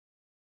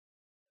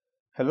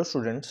Hello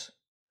students,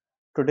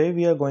 today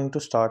we are going to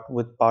start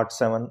with part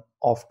 7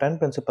 of 10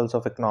 Principles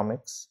of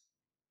Economics.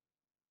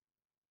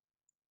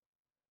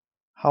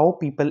 How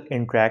people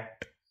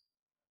interact.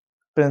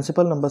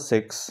 Principle number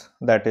 6,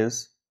 that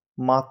is,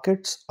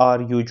 markets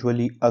are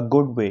usually a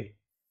good way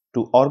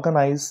to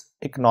organize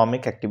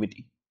economic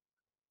activity.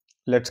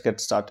 Let's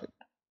get started.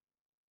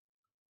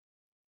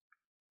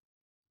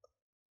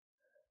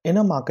 In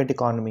a market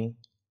economy,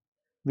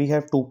 we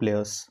have two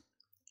players.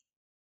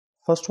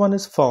 First one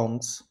is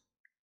firms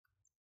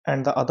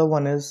and the other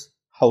one is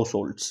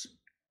households.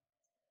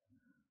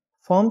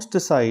 Firms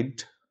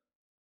decide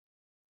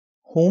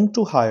whom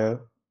to hire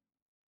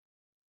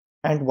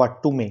and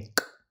what to make.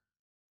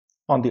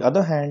 On the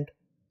other hand,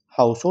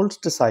 households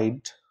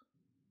decide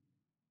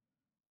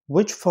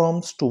which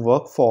firms to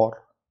work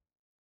for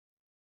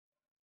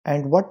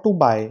and what to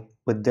buy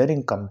with their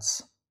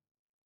incomes.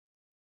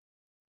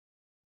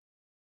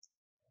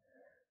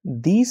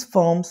 These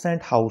firms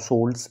and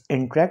households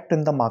interact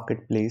in the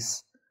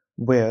marketplace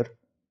where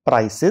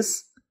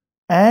prices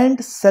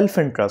and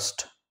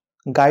self-interest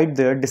guide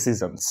their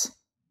decisions.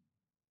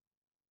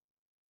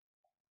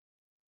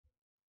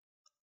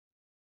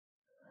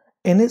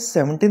 In his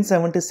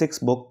 1776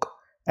 book,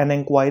 An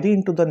Inquiry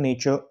into the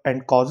Nature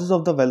and Causes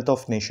of the Wealth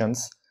of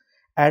Nations,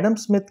 Adam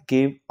Smith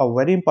gave a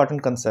very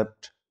important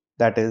concept,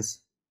 that is,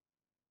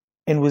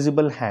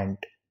 invisible hand.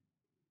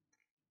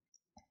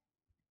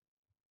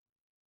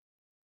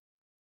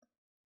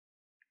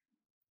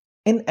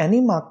 In any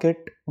market,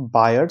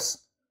 buyers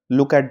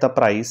look at the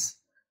price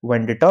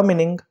when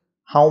determining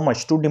how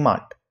much to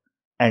demand,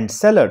 and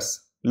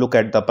sellers look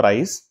at the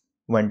price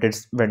when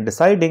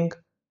deciding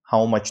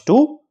how much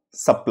to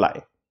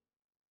supply.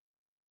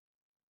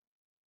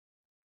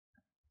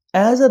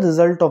 As a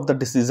result of the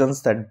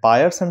decisions that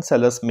buyers and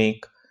sellers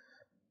make,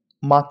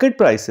 market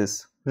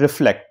prices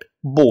reflect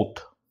both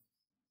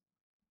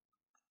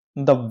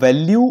the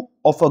value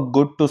of a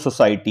good to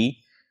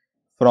society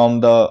from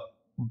the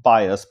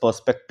buyer's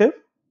perspective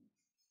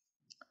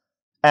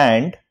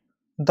and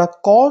the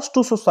cost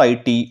to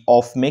society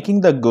of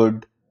making the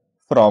good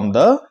from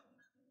the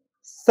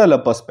seller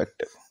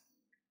perspective.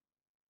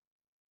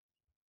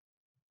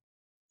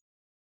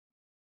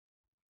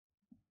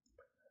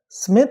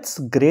 Smith's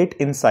great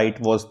insight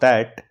was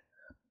that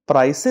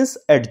prices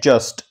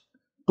adjust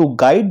to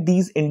guide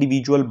these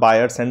individual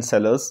buyers and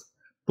sellers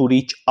to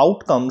reach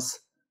outcomes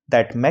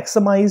that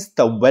maximize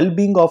the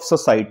well-being of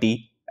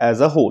society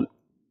as a whole.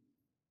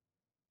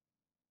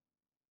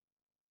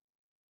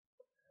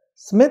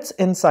 Smith's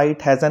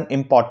insight has an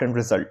important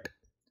result.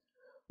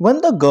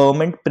 When the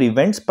government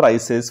prevents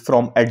prices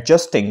from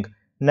adjusting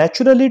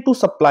naturally to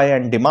supply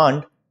and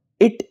demand,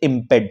 it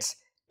impedes,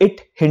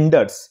 it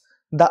hinders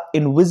the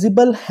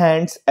invisible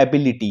hand's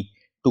ability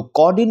to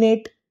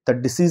coordinate the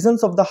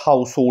decisions of the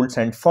households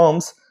and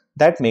firms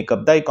that make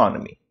up the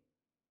economy.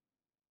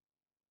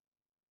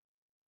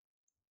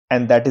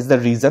 And that is the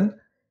reason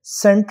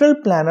central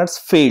planners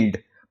failed,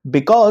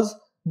 because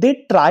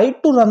they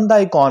tried to run the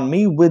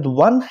economy with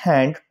one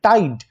hand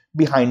tied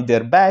behind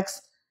their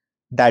backs,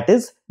 that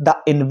is, the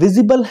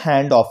invisible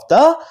hand of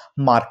the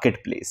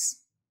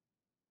marketplace.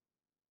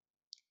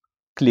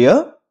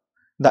 Clear?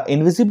 The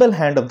invisible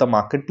hand of the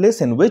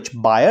marketplace in which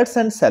buyers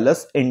and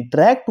sellers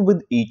interact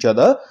with each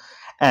other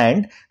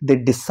and they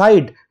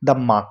decide the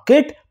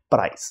market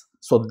price.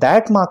 So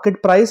that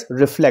market price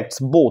reflects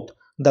both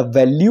the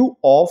value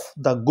of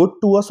the good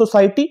to a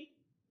society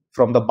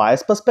from the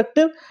buyer's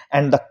perspective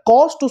and the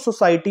cost to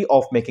society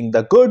of making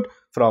the good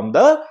from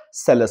the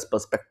seller's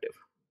perspective.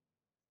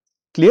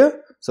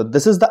 Clear? So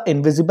this is the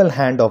invisible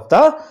hand of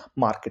the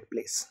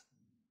marketplace.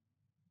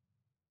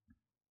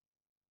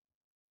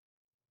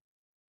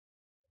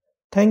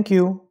 Thank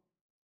you.